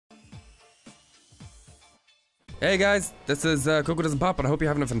Hey guys, this is cocodeosn'tpop, and I hope you're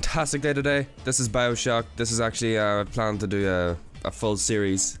having a fantastic day today. This is Bioshock. This is actually planned to do a full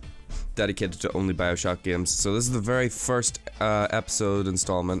series dedicated to only Bioshock games. So this is the very first episode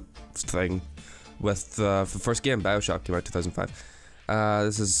installment thing with the first game. Bioshock came out 2005.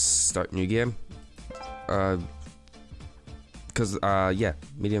 This is start new game. Yeah,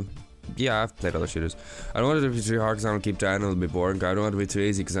 medium. Yeah, I've played other shooters. I don't want it to be too hard because I don't keep dying and it'll be boring. I don't want it to be too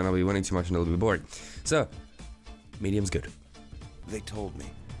easy because then I'll be winning too much and it'll be boring. So, medium's good. They told me.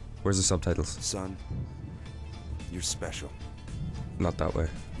 Where's the subtitles? Son, you're special. Not that way.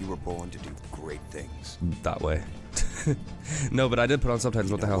 You were born to do great things. That way. No, but I did put on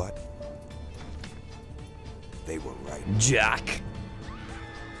subtitles. What the hell? What? They were right. Jack!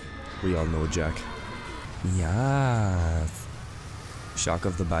 We all know Jack. Yes. Shock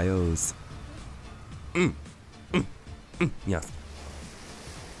of the bios. Yes.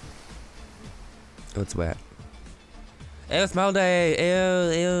 Oh, it's wet. Ew, smell day.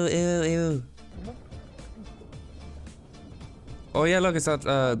 Ew. Oh yeah, look, it's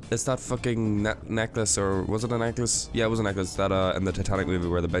that fucking necklace, or was it a necklace? Yeah, it was a necklace that in the Titanic movie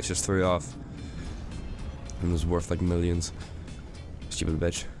where the bitch just threw off and was worth like millions. Stupid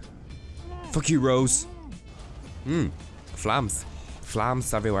bitch. Fuck you, Rose. Flams.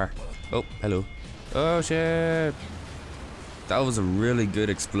 Flams everywhere. Oh, hello. Oh shit. That was a really good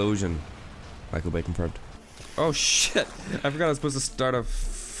explosion. Michael Bay confirmed. Oh shit! I forgot I was supposed to start a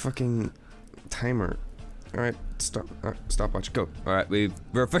fucking timer. Alright, stopwatch, go. Alright, we're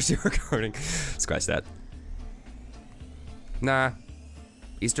officially recording. Scratch that. Nah.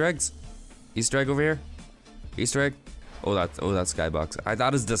 Easter eggs? Easter egg over here? Easter egg? Oh, that's skybox.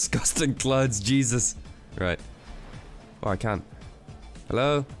 That is disgusting, Cluds, Jesus. Right. Oh, I can.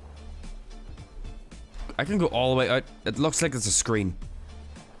 Hello? I can go all the way out. It looks like it's a screen.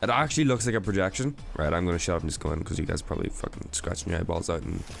 It actually looks like a projection. Right, I'm gonna shut up and just go in because you guys are probably fucking scratching your eyeballs out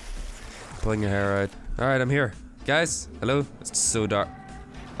and pulling your hair out. Alright, I'm here. Guys, hello? It's so dark.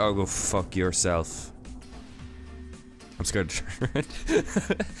 Oh, go fuck yourself. I'm scared to turn around.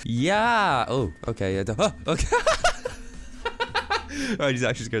 Yeah! Oh, okay. Oh, okay. Alright, he's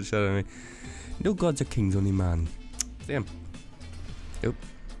actually scared the shit out of me. No gods are kings, only man. Damn. Nope.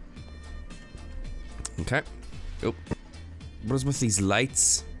 Okay. Nope. What is with these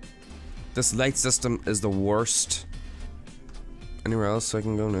lights? This light system is the worst. Anywhere else I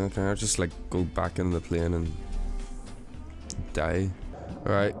can go now? Can I just like go back into the plane and die?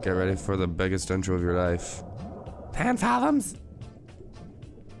 Alright, get ready for the biggest intro of your life. 10 fathoms?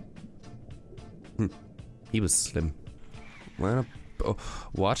 He was slim. Oh,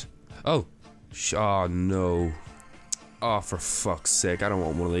 what? Oh. Oh no. Oh, for fuck's sake, I don't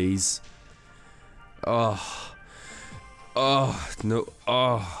want one of these. Oh. Oh, no.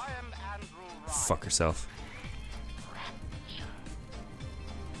 Oh. Fuck yourself.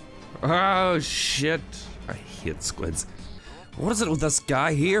 Oh, shit. I hate squids. What is it with this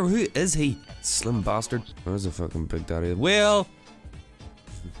guy here? Who is he? Slim bastard. Where's the fucking Big Daddy? Will!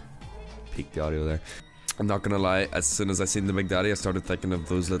 Peak the audio there. I'm not gonna lie, as soon as I seen the Big Daddy, I started thinking of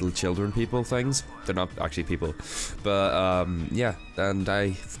those little children people things. They're not actually people. But, yeah. And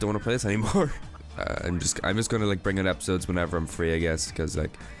I don't want to play this anymore. I'm just gonna like bring in episodes whenever I'm free, I guess, because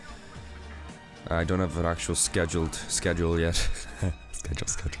like I don't have an actual schedule yet. schedule.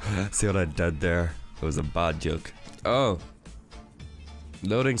 See what I did there? It was a bad joke. Oh,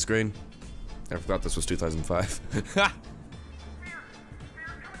 loading screen. I forgot this was 2005.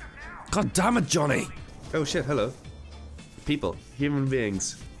 God damn it, Johnny! Oh shit! Hello, people, human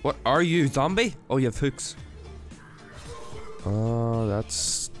beings. What are you, zombie? Oh, you have hooks. Oh,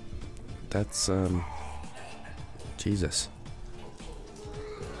 that's Jesus.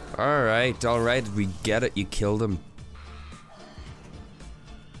 Alright, we get it, you killed him.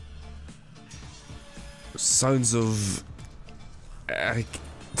 Sounds of... damn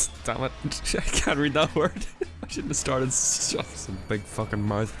it, I can't read that word. I shouldn't have started some big fucking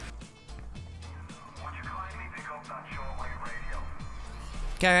mouth.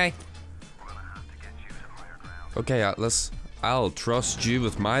 Okay. Okay, Atlas. I'll trust you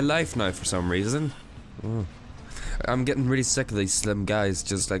with my life now for some reason. Oh. I'm getting really sick of these slim guys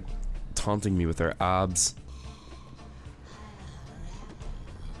just like taunting me with their abs.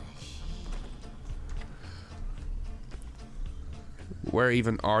 Where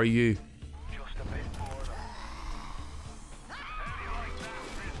even are you?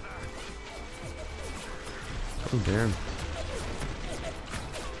 Oh damn.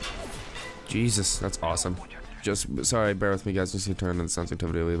 Jesus, that's awesome. Just, sorry, bear with me guys, just need to turn on the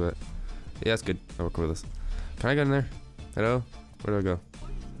sensitivity a wee bit. Yeah, that's good, I'll work with this. Can I get in there? Hello? Where do I go?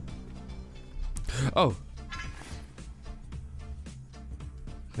 Oh!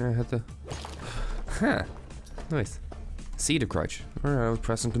 Can I hit the... Huh. Nice. C to crouch. Alright, I was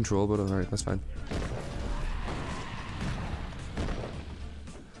pressing control, but alright, that's fine.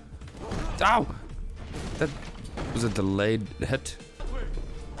 Ow! That was a delayed hit.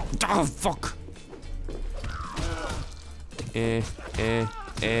 Oh, fuck! You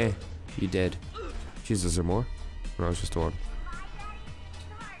dead. Jesus, is there more? No, it's just one.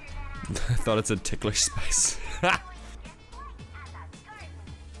 I thought it said ticklish spice.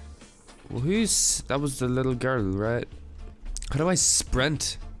 Well, that was the little girl, right? How do I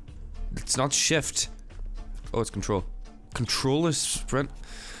sprint? It's not shift. Oh, it's control. Control is sprint.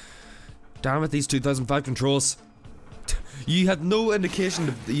 Damn it, these 2005 controls. You had no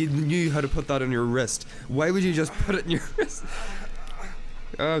indication that you knew how to put that on your wrist. Why would you just put it in your wrist?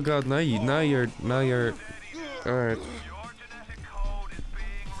 Oh god, now you're alright.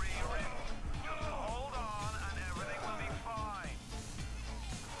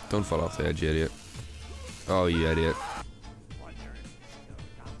 Don't fall off the edge, you idiot. Oh, you idiot.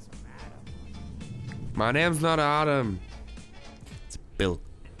 My name's not Adam. It's Bill.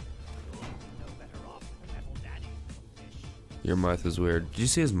 Your mouth is weird. Did you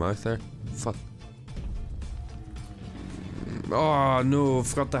see his mouth there? Fuck. Oh no, I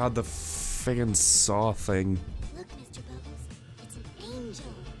forgot they had the friggin' saw thing. Look, Mr. Bubbles, it's an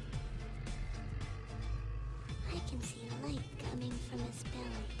angel. I can see light coming from his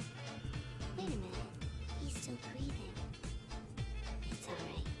belly. Wait a minute, he's still breathing. It's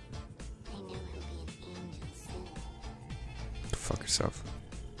alright. I know he'll be an angel soon. Fuck yourself.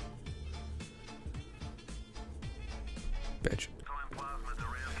 Bitch.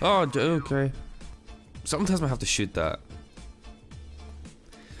 Oh, okay. Someone tells me I have to shoot that.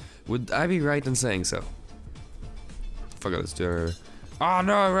 Would I be right in saying so? Fuck it, let's do it. Oh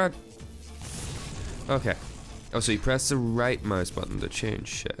no, right. Okay. Oh, so you press the right mouse button to change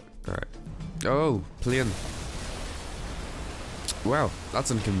shit. Alright. Oh, plane. Wow, that's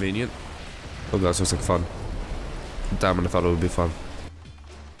inconvenient. Oh, that looks like fun. Damn it, I thought it would be fun.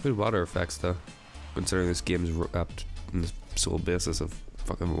 Good water effects, though. Considering this game is wrapped on the sole basis of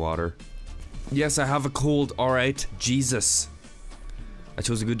fucking water. Yes, I have a cold, alright. Jesus. I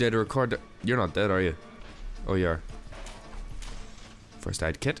chose a good day to record. You're not dead, are you? Oh, you are. First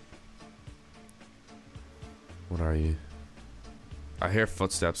aid kit. What are you? I hear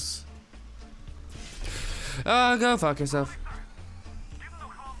footsteps. Oh, go fuck yourself.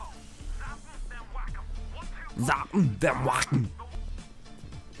 Zap 'em, then whack 'em.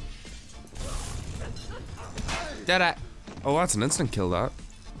 Did it? Oh, that's an instant kill, that.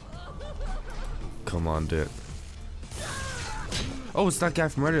 Come on, dude. Oh, it's that guy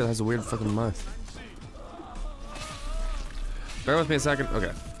from earlier that has a weird fucking mouth. Bear with me a second.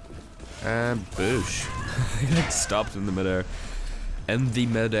 Okay. And boosh. He like stopped in the midair. In the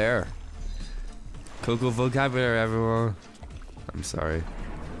midair. Cocoa vocabulary, everyone. I'm sorry.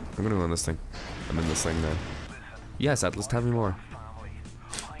 I'm gonna go on this thing. I'm in this thing now. Yes, Atlas, tell me more.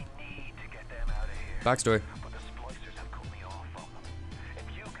 Backstory.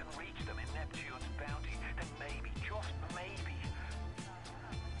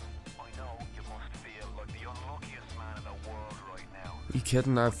 Are you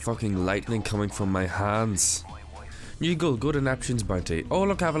kidding? I have fucking lightning coming from my hands. You go to Neptune's bounty. Oh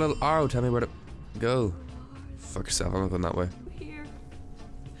look, I have a little arrow. Tell me where to go. Fuck yourself, I'm not going that way. Here.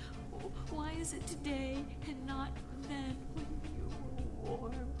 Why is it today and not then when you were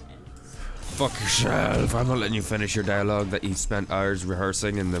warm and... Fuck yourself. I'm not letting you finish your dialogue that you spent hours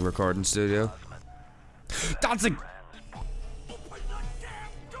rehearsing in the recording studio. Dancing!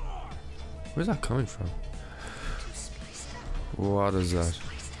 Where's that coming from? What is that?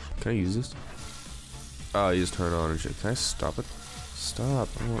 Can I use this? Oh, you just turn it on and shit. Can I stop it? Stop.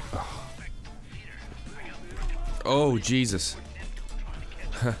 Oh, Jesus.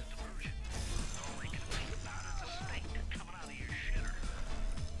 Oh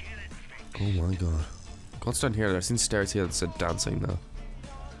my god. What's down here? I've seen stairs here that said dancing though.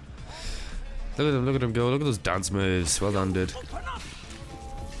 Look at him go. Look at those dance moves. Well done, dude.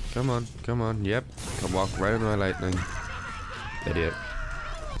 Come on, come on. Yep. Come walk right into my lightning. Idiot.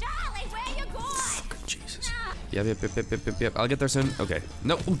 Charlie, where you going? Fucking Jesus. Yep. I'll get there soon. Okay.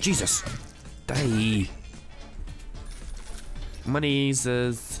 No. Oh, Jesus. Die. Monies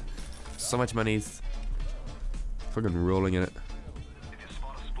is so much monies. Fucking rolling in it.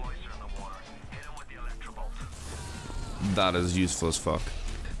 That is useful as fuck.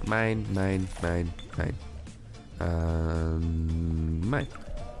 Mine. Mine.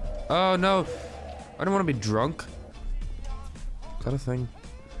 Oh no. I don't want to be drunk. Is that a thing?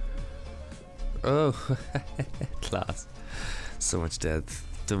 Oh, class. So much death.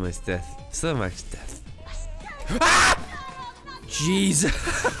 So much death. So much death. Ah! Jeez.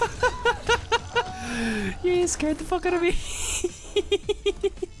 You scared the fuck out of me.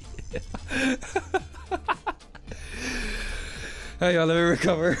 Hang on, let me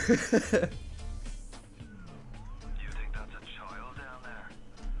recover.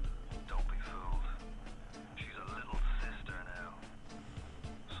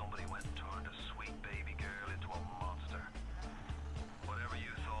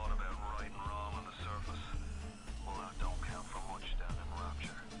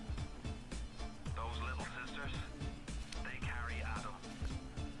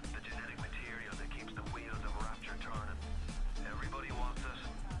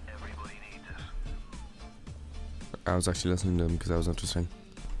 I was actually listening to him because that was interesting.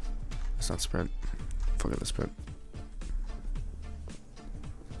 Let's not sprint. Fuck it, let's sprint.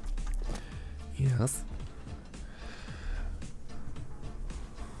 Yes.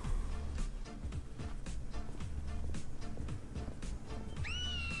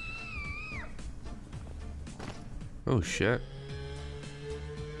 Oh shit.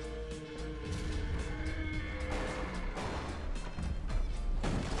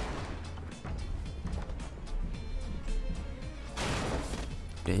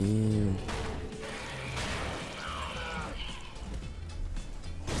 Damn.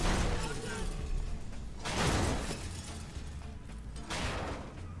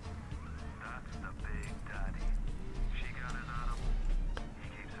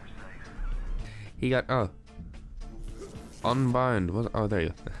 He got unbound. What? Oh, there you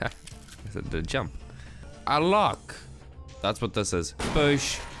go. I said the jump. A lock. That's what this is.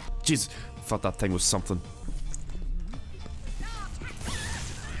 Push. Jeez, thought that thing was something.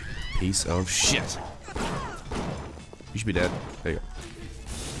 Piece of shit. You should be dead. There you go.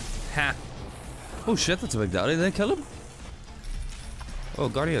 Ha. Oh shit, that's a big daddy. Did they kill him? Oh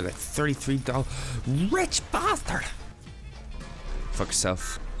god, he had like $33. Rich bastard. Fuck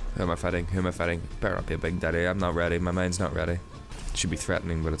yourself. Who am I fighting? Who am I fighting? Better not be a big daddy. I'm not ready. My mind's not ready. It should be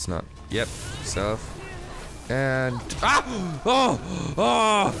threatening, but it's not. Yep. Self. And ah! Oh!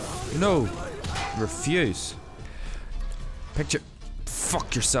 Oh! No! Refuse. Picture.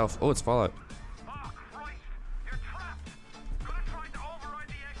 Fuck yourself. Oh, it's Fallout.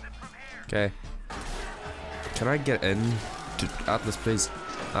 Okay. Can I get in to Atlas, please?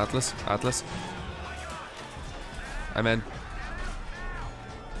 Atlas? Atlas? I'm in.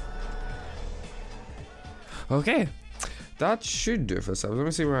 Okay. That should do it for this episode. Let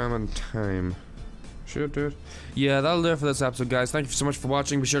me see where I'm on time. Should do it. Yeah, that'll do it for this episode, guys. Thank you so much for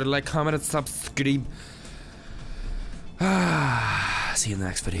watching. Be sure to like, comment, and subscribe. See you in the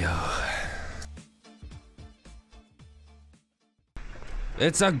next video.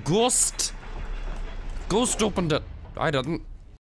 It's a ghost. Ghost opened it. I didn't.